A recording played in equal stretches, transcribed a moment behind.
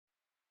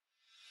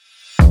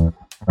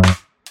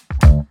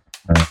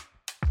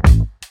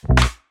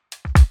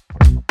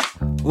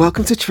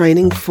Welcome to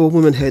Training for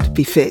Womanhood.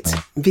 Be fit,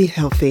 be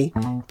healthy,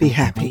 be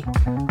happy,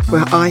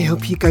 where I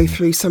help you go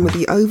through some of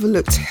the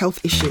overlooked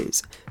health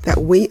issues that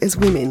we as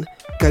women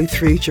go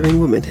through during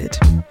womanhood.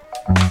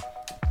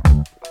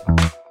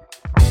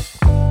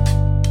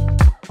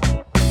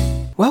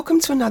 Welcome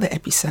to another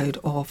episode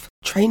of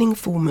Training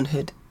for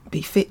Womanhood.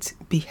 Be fit,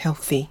 be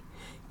healthy,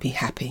 be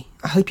happy.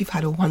 I hope you've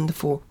had a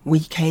wonderful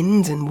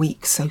weekend and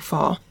week so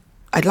far.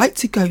 I'd like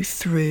to go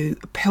through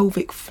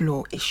pelvic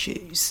floor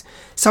issues,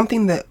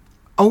 something that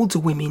older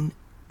women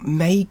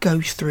may go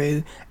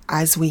through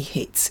as we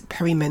hit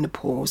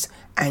perimenopause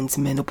and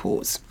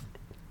menopause.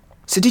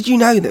 So did you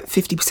know that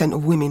 50%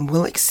 of women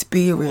will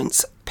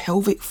experience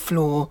pelvic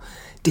floor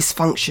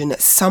dysfunction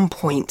at some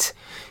point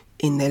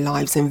in their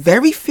lives, and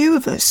very few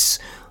of us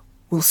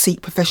will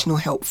seek professional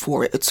help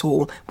for it at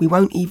all? We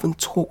won't even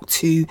talk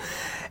to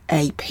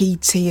a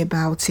PT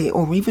about it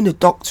or even a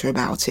doctor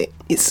about it.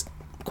 It's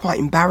quite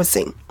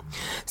embarrassing.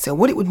 So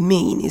what it would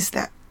mean is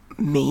that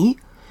me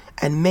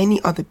and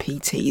many other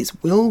PTs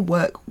will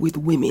work with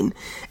women,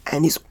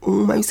 and it's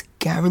almost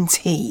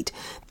guaranteed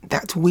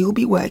that we'll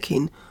be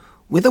working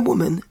with a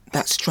woman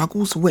that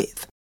struggles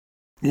with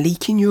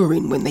leaking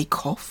urine when they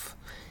cough,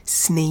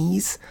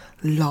 sneeze,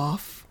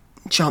 laugh,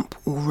 jump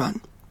or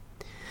run.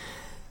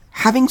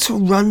 Having to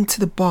run to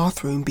the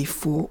bathroom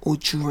before or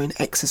during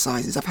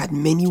exercises. I've had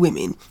many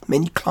women,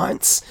 many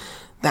clients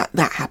that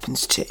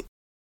happens to.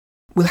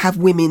 We'll have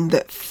women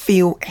that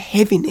feel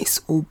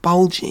heaviness or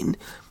bulging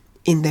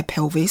in their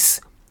pelvis,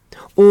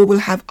 or will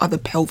have other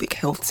pelvic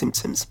health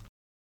symptoms.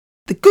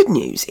 The good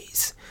news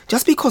is,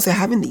 just because they're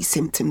having these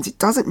symptoms, it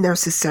doesn't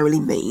necessarily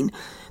mean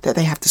that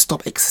they have to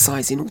stop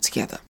exercising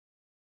altogether.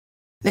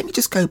 Let me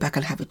just go back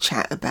and have a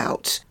chat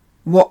about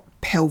what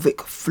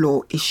pelvic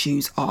floor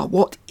issues are.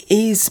 What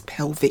is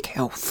pelvic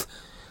health?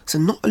 So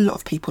not a lot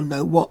of people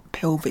know what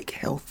pelvic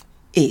health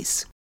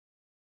is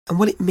and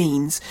what it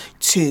means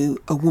to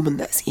a woman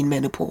that's in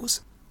menopause.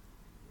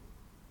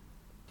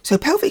 So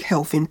pelvic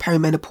health in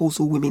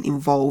perimenopausal women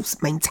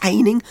involves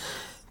maintaining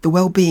the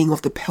well-being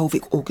of the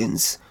pelvic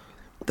organs,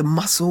 the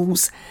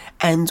muscles,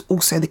 and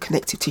also the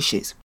connective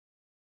tissues.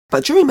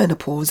 But during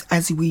menopause,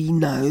 as we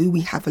know,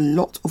 we have a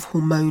lot of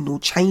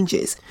hormonal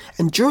changes.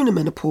 And during the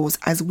menopause,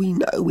 as we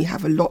know, we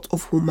have a lot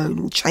of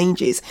hormonal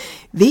changes.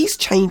 These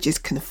changes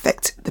can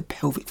affect the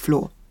pelvic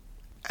floor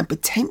and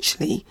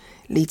potentially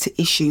lead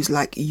to issues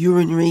like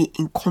urinary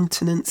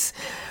incontinence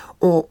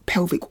or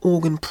pelvic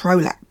organ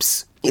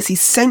prolapse.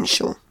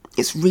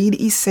 It's really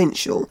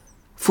essential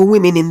for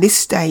women in this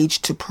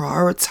stage to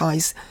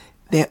prioritise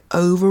their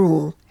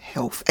overall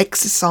health,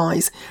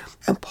 exercise,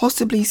 and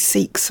possibly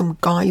seek some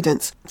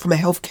guidance from a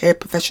healthcare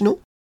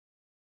professional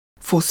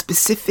for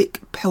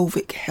specific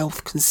pelvic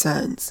health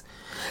concerns.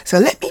 So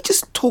let me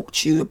just talk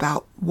to you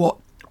about what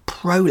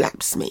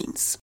prolapse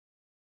means.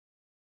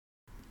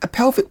 A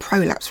pelvic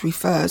prolapse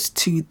refers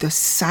to the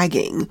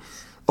sagging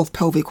of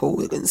pelvic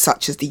organs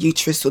such as the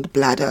uterus or the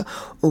bladder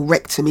or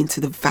rectum into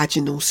the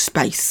vaginal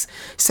space.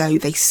 So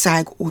they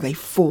sag or they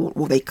fall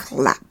or they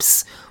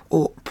collapse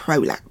or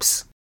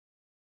prolapse.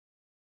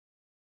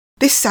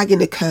 This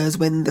sagging occurs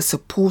when the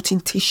supporting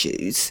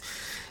tissues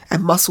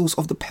and muscles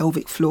of the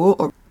pelvic floor,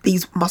 or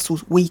these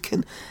muscles,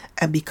 weaken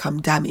and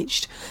become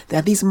damaged.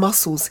 Now, these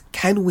muscles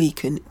can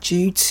weaken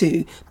due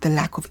to the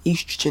lack of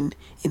estrogen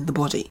in the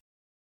body.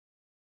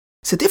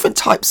 So different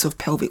types of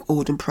pelvic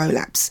organ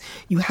prolapse.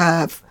 You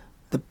have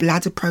the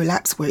bladder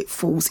prolapse, where it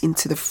falls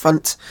into the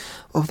front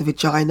of the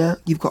vagina.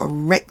 You've got a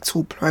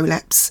rectal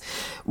prolapse,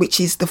 which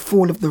is the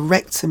fall of the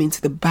rectum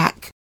into the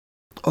back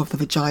of the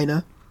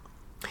vagina.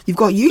 You've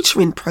got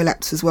uterine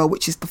prolapse as well,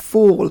 which is the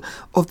fall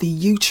of the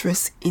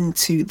uterus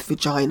into the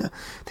vagina.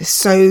 There's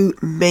so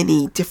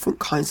many different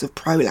kinds of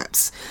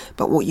prolapse,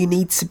 but what you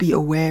need to be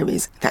aware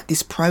is that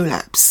this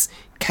prolapse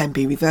can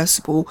be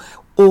reversible,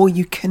 or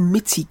you can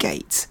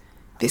mitigate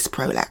this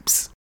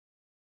prolapse.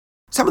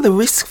 Some of the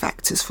risk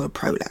factors for a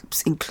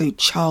prolapse include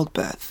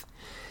childbirth,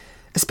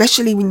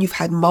 especially when you've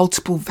had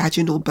multiple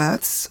vaginal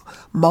births,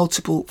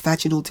 multiple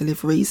vaginal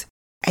deliveries,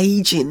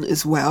 aging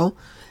as well,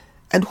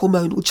 and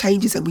hormonal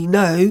changes. And we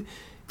know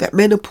that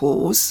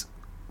menopause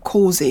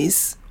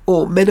is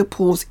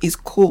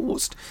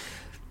caused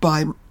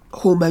by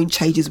hormone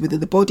changes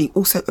within the body,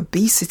 also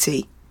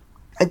obesity,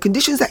 and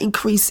conditions that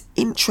increase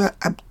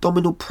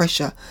intra-abdominal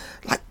pressure,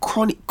 like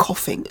chronic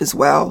coughing as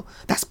well.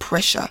 That's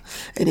pressure,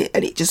 and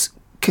it just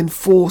can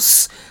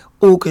force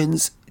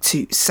organs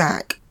to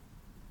sag.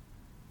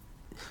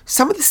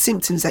 Some of the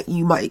symptoms that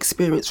you might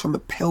experience from a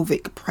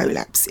pelvic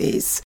prolapse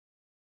is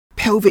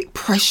pelvic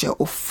pressure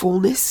or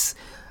fullness,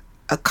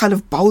 a kind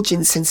of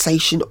bulging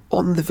sensation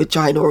on the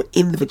vagina or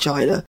in the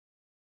vagina,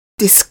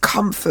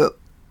 discomfort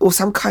or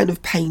some kind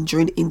of pain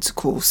during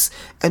intercourse,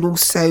 and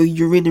also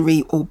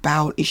urinary or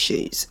bowel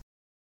issues.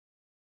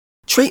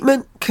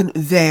 Treatment can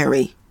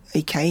vary,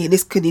 and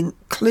this can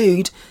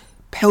include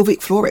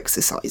pelvic floor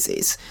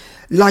exercises,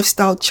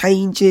 lifestyle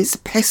changes,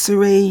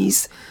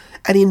 pessaries,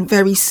 and in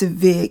very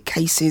severe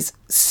cases,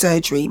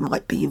 surgery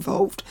might be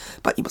involved,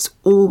 but you must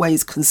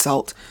always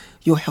consult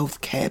your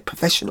healthcare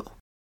professional.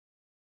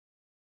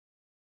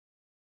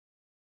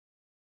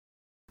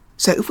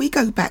 So if we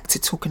go back to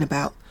talking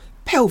about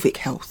pelvic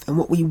health and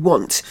what we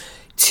want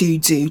to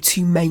do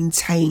to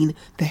maintain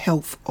the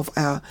health of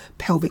our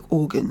pelvic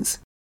organs,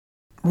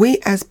 we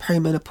as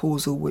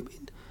perimenopausal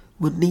women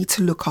would need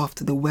to look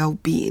after the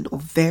well-being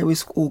of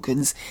various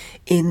organs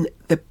in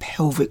the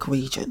pelvic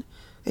region.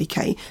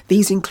 Okay,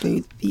 these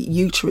include the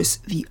uterus,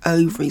 the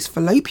ovaries,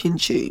 fallopian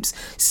tubes,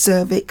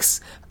 cervix,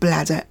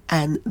 bladder,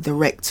 and the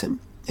rectum.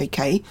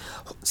 Okay,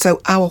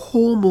 so our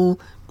hormonal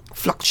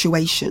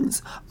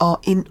fluctuations are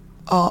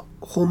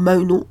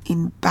hormonal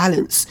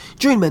imbalance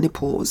during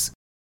menopause,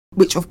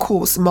 which of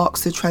course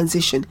marks the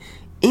transition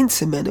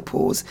into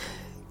menopause,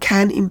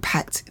 can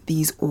impact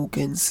these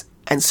organs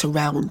and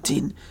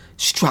surrounding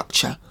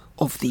structure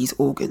of these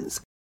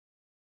organs.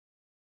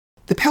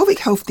 The pelvic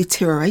health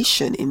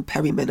deterioration in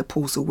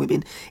perimenopausal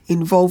women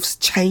involves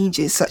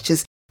changes such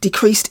as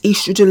decreased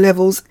estrogen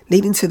levels,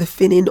 leading to the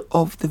thinning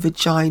of the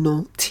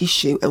vaginal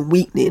tissue and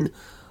weakening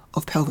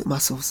of pelvic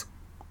muscles.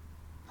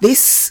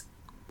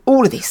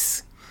 All of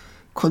this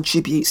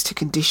contributes to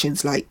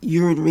conditions like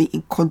urinary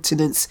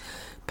incontinence,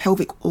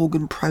 pelvic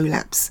organ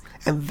prolapse,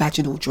 and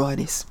vaginal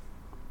dryness.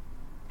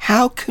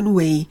 How can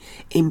we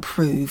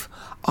improve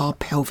our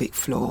pelvic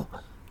floor?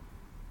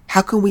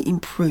 How can we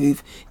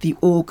improve the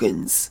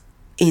organs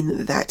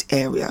in that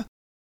area?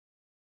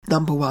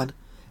 Number one,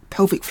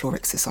 pelvic floor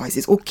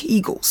exercises or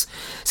Kegels.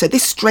 So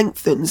this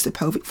strengthens the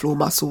pelvic floor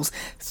muscles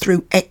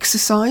through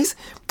exercise,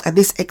 and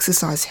this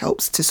exercise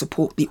helps to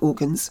support the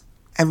organs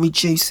and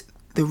reduce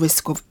the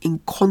risk of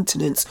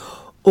incontinence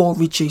or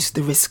reduce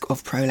the risk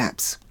of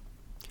prolapse.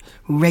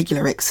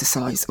 Regular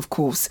exercise, of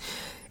course,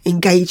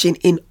 engaging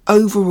in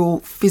overall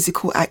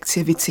physical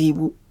activity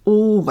will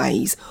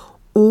always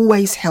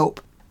help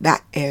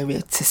that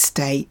area to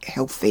stay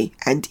healthy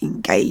and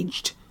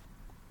engaged.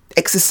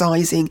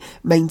 Exercising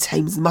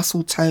maintains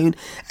muscle tone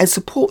and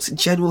supports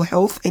general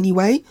health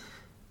anyway,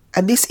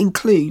 and this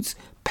includes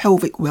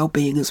pelvic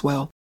well-being as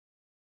well.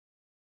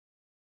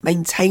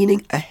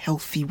 Maintaining a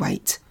healthy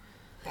weight.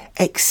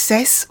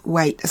 Excess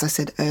weight, as I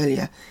said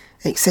earlier,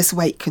 excess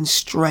weight can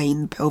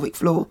strain the pelvic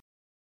floor,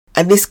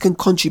 and this can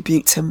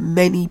contribute to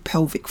many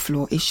pelvic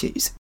floor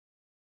issues.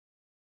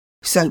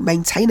 So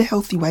maintain a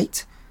healthy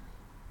weight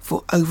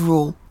for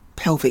overall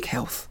pelvic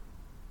health.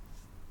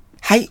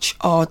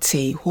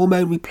 HRT,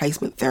 hormone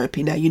replacement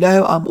therapy. Now, you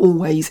know I'm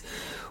always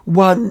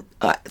one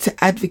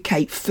to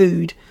advocate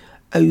food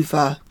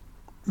over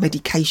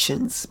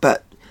medications,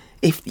 but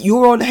if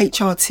you're on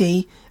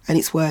HRT and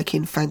it's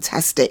working,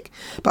 fantastic.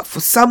 But for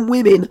some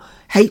women,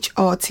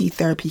 HRT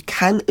therapy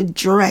can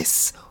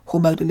address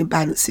hormonal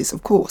imbalances,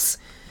 of course,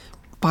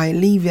 by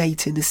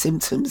alleviating the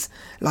symptoms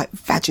like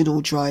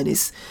vaginal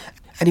dryness,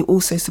 and it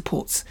also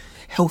supports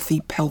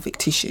healthy pelvic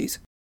tissues.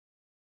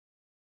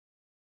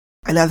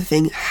 Another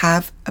thing,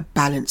 have a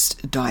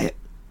balanced diet.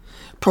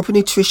 Proper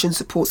nutrition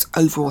supports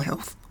overall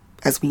health,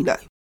 as we know.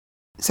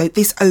 So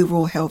this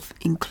overall health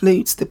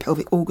includes the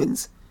pelvic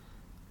organs.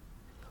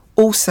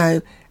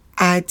 Also,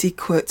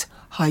 adequate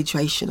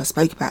hydration. I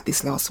spoke about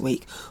this last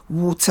week.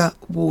 Water.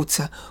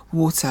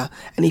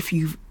 And if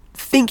you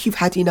think you've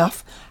had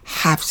enough,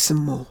 have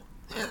some more.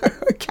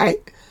 Okay.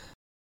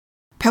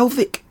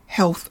 Pelvic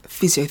health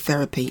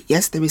physiotherapy.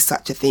 Yes, there is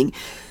such a thing.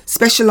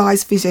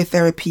 Specialised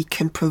physiotherapy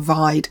can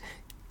provide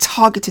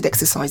targeted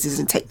exercises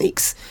and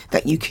techniques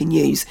that you can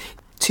use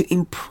to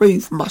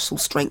improve muscle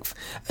strength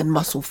and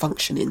muscle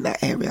function in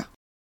that area.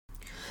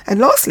 And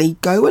lastly,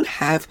 go and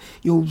have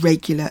your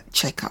regular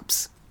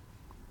checkups.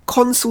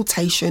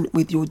 Consultation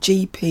with your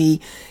GP,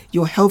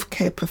 your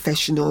healthcare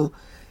professional,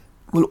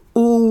 will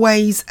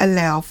always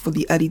allow for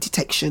the early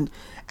detection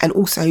and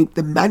also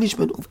the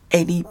management of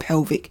any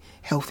pelvic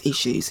health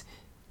issues.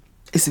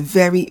 It's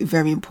very,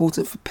 very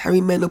important for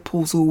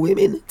perimenopausal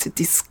women to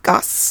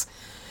discuss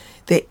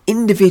their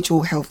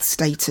individual health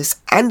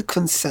status and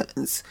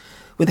concerns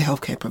with a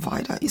healthcare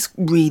provider. It's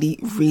really,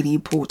 really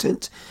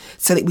important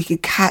so that we can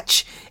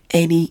catch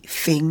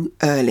anything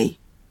early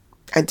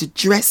and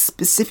address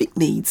specific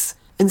needs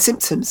and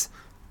symptoms.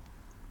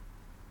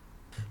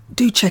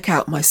 Do check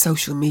out my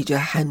social media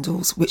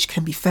handles, which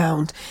can be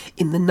found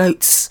in the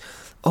notes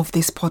of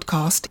this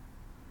podcast.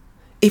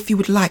 If you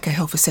would like a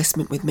health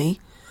assessment with me,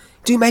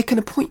 do make an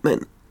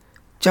appointment.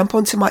 Jump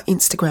onto my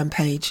Instagram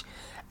page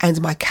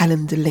and my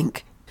calendar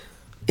link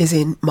is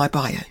in my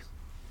bio.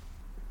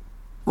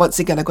 Once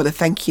again, I've got to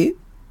thank you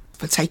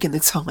for taking the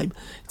time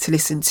to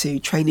listen to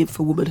Training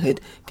for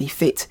Womanhood. Be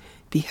fit,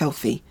 be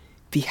healthy,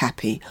 be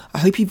happy. I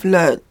hope you've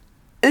learned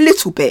a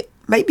little bit,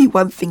 maybe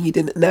one thing you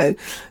didn't know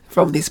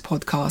from this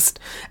podcast,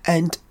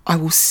 and I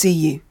will see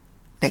you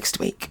next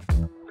week.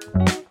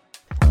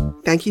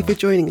 Thank you for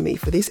joining me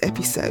for this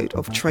episode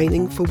of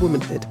Training for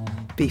Womanhood.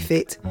 Be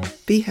fit,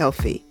 be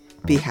healthy,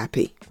 be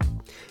happy.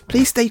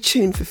 Please stay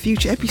tuned for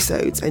future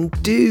episodes and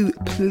do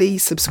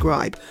please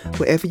subscribe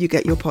wherever you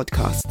get your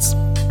podcasts.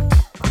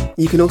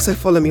 You can also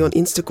follow me on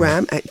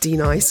Instagram at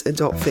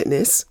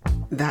dnice.fitness,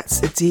 that's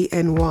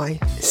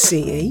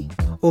DNYCE,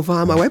 or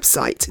via my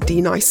website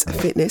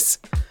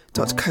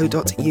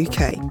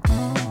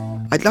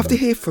dnicefitness.co.uk. I'd love to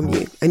hear from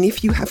you, and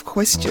if you have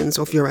questions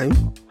of your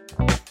own,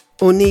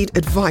 or need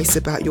advice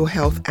about your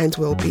health and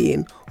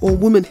well-being or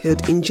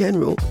womanhood in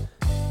general,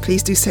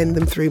 please do send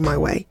them through my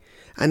way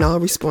and I'll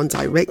respond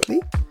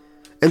directly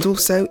and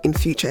also in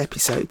future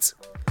episodes.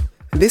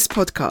 This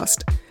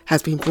podcast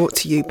has been brought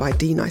to you by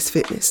D Nice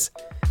Fitness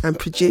and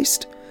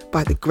produced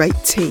by the great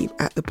team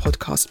at the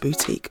Podcast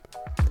Boutique.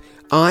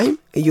 I'm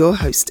your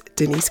host,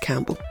 Denise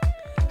Campbell.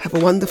 Have a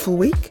wonderful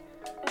week.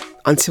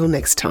 Until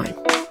next time.